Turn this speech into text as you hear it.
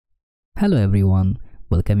Hello everyone,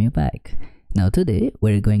 welcome you back. Now today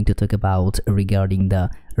we're going to talk about regarding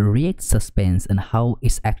the React Suspense and how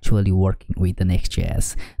it's actually working with the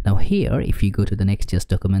Nextjs. Now here, if you go to the Nextjs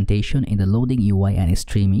documentation in the loading UI and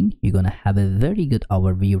streaming, you're gonna have a very good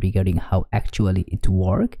overview regarding how actually it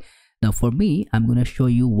works. Now for me, I'm gonna show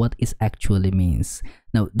you what it actually means.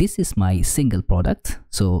 Now this is my single product,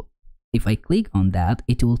 so if I click on that,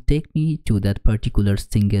 it will take me to that particular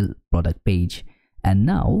single product page. And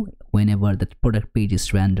now whenever that product page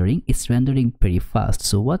is rendering, it's rendering pretty fast.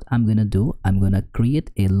 So what I'm gonna do, I'm gonna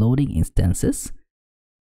create a loading instances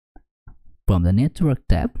from the network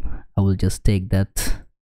tab. I will just take that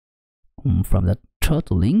from the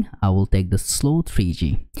throttling, I will take the slow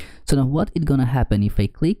 3G. So now what is gonna happen if I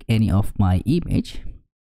click any of my image,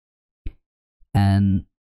 and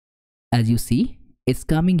as you see, it's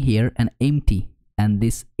coming here and empty, and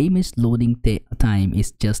this image loading time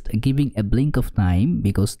is just giving a blink of time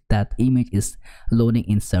because that image is loading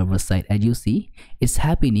in server side. As you see, it's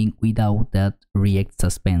happening without that React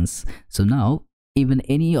Suspense. So now even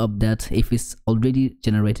any of that, if it's already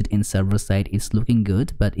generated in server side, it's looking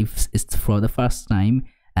good, but if it's for the first time,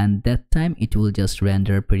 and that time it will just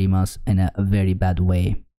render pretty much in a very bad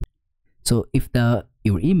way. So if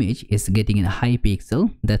your image is getting in a high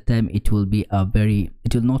pixel, that time it will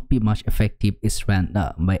not be much effective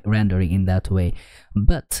by rendering in that way.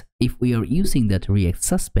 But if we are using that React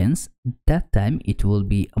Suspense, that time it will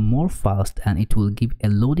be more fast and it will give a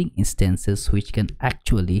loading instances which can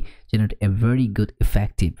actually generate a very good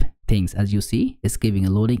effective things. As you see, it's giving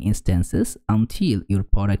a loading instances until your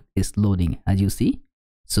product is loading, as you see.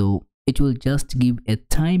 So it will just give a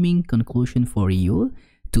timing conclusion for you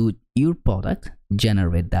to your product,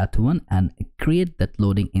 generate that one and create that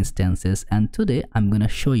loading instances. And today I'm gonna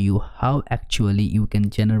show you how actually you can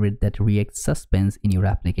generate that React Suspense in your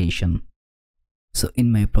application. So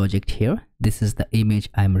in my project here, this is the image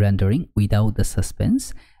I'm rendering without the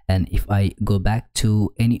suspense, and if I go back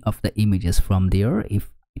to any of the images from there,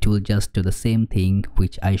 if it will just do the same thing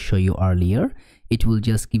which I show you earlier, it will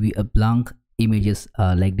just give you a blank images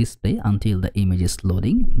like display until the image is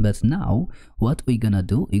loading. But now what we're gonna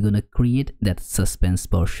do, we're gonna create that suspense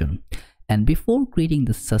portion. And before creating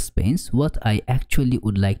the suspense, what I actually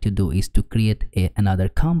would like to do is to create another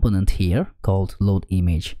component here called load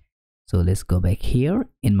image. So let's go back here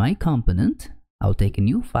in my component. I'll take a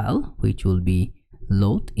new file which will be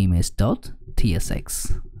load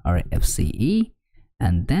image.tsx rfce,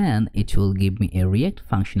 and then it will give me a React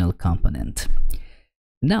functional component.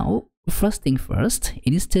 Now first thing first,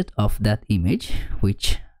 instead of that image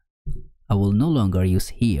which I will no longer use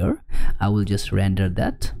here, I will just render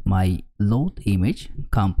that my load image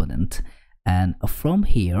component, and from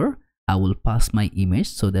here I will pass my image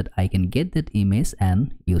so that I can get that image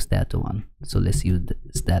and use that one. So let's use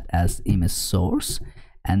that as image source,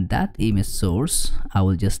 and that image source I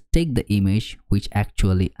will just take the image which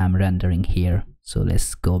actually I'm rendering here. So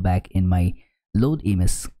let's go back in my load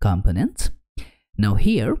image component. Now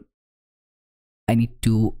here I need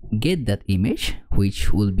to get that image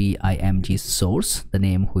which will be img source, the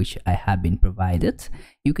name which I have been provided.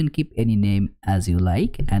 You can keep any name as you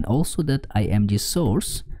like, and also that img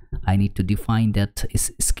source I need to define that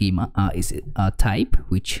is schema is a type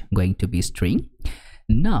which going to be string.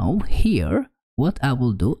 Now here what I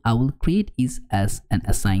will do, I will create is as an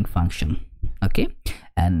assign function. Okay,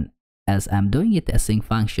 and as I'm doing it assign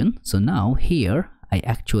function, so now here I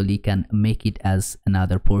actually can make it as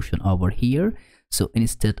another portion over here. So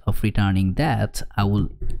instead of returning that, I will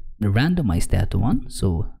randomize that one.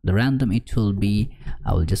 So the random it will be,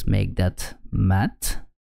 I will just make that math.flow.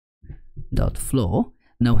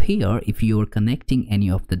 Now here, if you are connecting any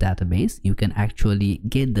of the database, you can actually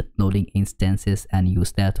get the loading instances and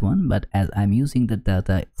use that one. But as I'm using the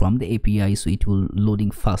data from the API, so it will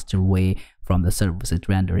loading faster way from the server-side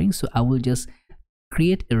rendering. So I will just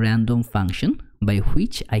create a random function by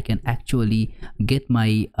which I can actually get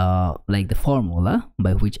my like the formula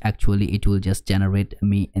by which actually it will just generate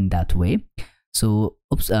me in that way. So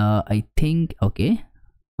oops, I think okay,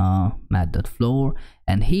 math.floor,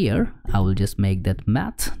 and here I will just make that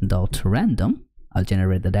math.random. I'll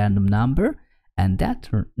generate the random number, and that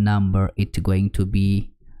number it's going to be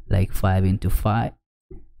like 5 into 5,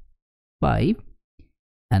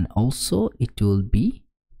 and also it will be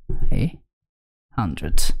a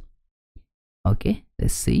 100. Okay,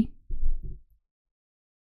 let's see.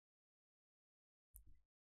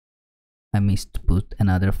 I missed to put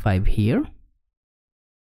another 5 here.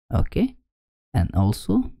 Okay, and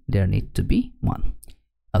also there need to be 1.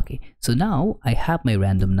 Okay, so now I have my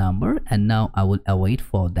random number, and now I will await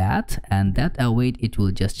for that, and that await, it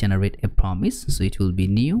will just generate a promise. So it will be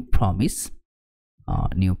new promise,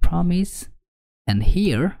 and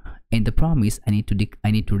here in the promise I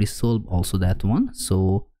need to resolve also that one.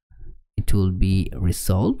 So it will be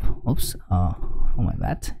resolve. Oops, oh my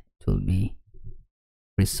bad. It will be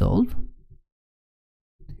resolve,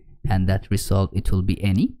 and that resolve, it will be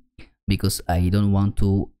any, because I don't want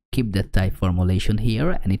to keep that type formulation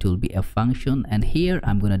here, and it will be a function. And here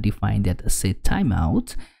I'm going to define that set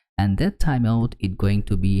timeout, and that timeout is going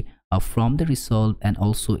to be from the resolve, and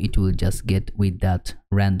also it will just get with that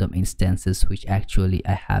random instances which actually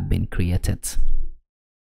I have been created.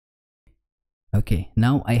 Okay,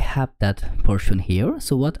 now I have that portion here.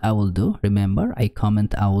 So what I will do, remember I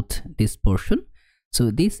comment out this portion. So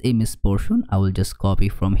this image portion I will just copy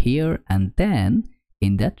from here, and then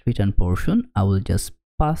in that return portion I will just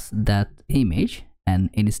pass that image, and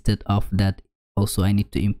instead of that also I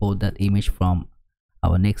need to import that image from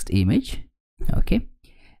our next image. Okay,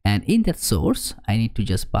 and in that source I need to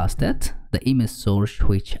just pass that the image source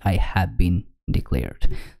which I have been declared.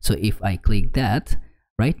 So if I click that,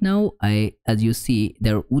 right now as you see,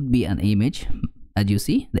 there would be an image. As you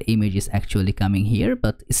see, the image is actually coming here,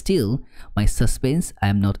 but still my suspense I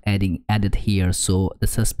am not added here, so the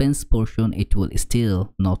suspense portion, it will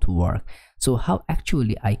still not work. So how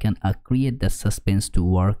actually I can create the suspense to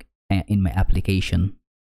work in my application?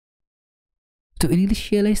 To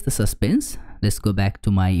initialize the suspense, let's go back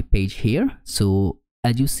to my page here. So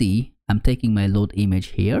as you see, I'm taking my load image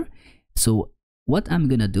here. So what I'm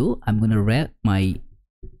gonna do, I'm gonna wrap my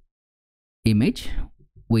image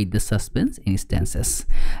with the suspense instances,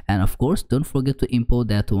 and of course don't forget to import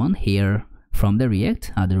that one here from the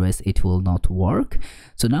React, otherwise it will not work.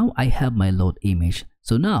 So now I have my load image.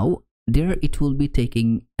 So now there it will be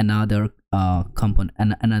taking another component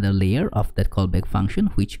and another layer of that callback function,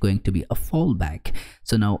 which going to be a fallback.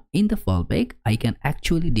 So now in the fallback I can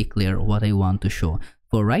actually declare what I want to show.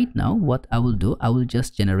 For right now, what I will do, I will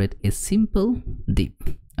just generate a simple div.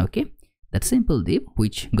 Okay, that simple div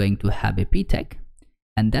which going to have a p tag,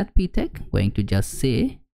 and that p tag going to just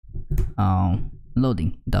say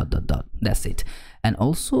loading ... That's it. And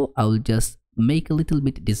also I will just make a little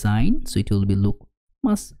bit design, so it will be look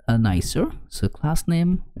much nicer. So class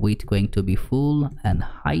name width going to be full, and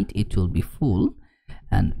height it will be full,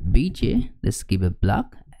 and bj let's give a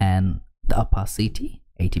black, and the opacity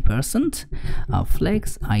 80%,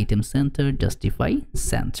 flex item center justify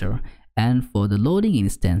center. And for the loading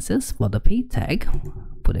instances, for the p tag,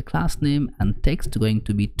 put a class name, and text going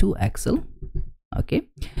to be 2XL. Okay,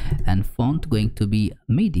 and font going to be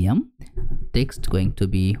medium, text going to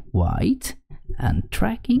be white, and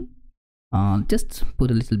tracking just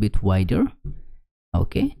put a little bit wider.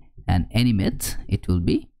 Okay, and animate it will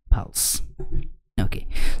be pulse. Okay,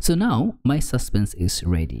 so now my suspense is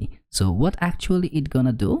ready. So what actually it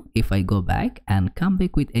gonna do, if I go back and come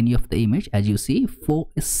back with any of the image, as you see, for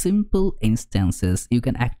a simple instances you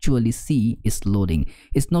can actually see it's loading.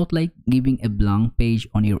 It's not like giving a blank page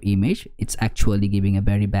on your image, it's actually giving a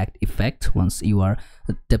very bad effect once you are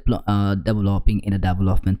developing in a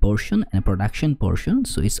development portion and a production portion.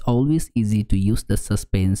 So it's always easy to use the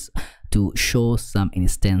suspense to show some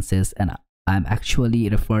instances, and I'm actually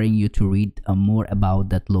referring you to read more about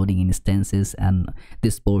that loading instances and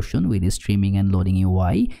this portion with the streaming and loading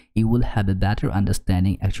UI. You will have a better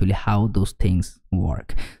understanding actually how those things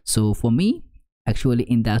work. So for me, actually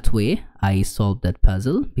in that way I solved that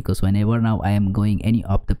puzzle, because whenever now I am going any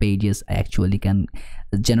of the pages, I actually can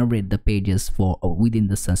generate the pages for within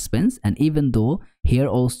the suspense. And even though here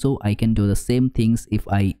also I can do the same things, if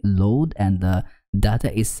I load and the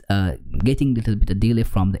data is getting a little bit of delay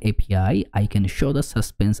from the API, I can show the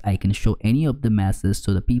suspense, I can show any of the masses,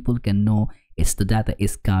 so the people can know it's the data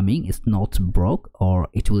is coming, it's not broke, or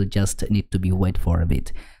it will just need to be wait for a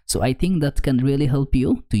bit. So I think that can really help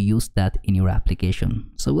you to use that in your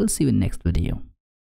application. So we'll see you in next video.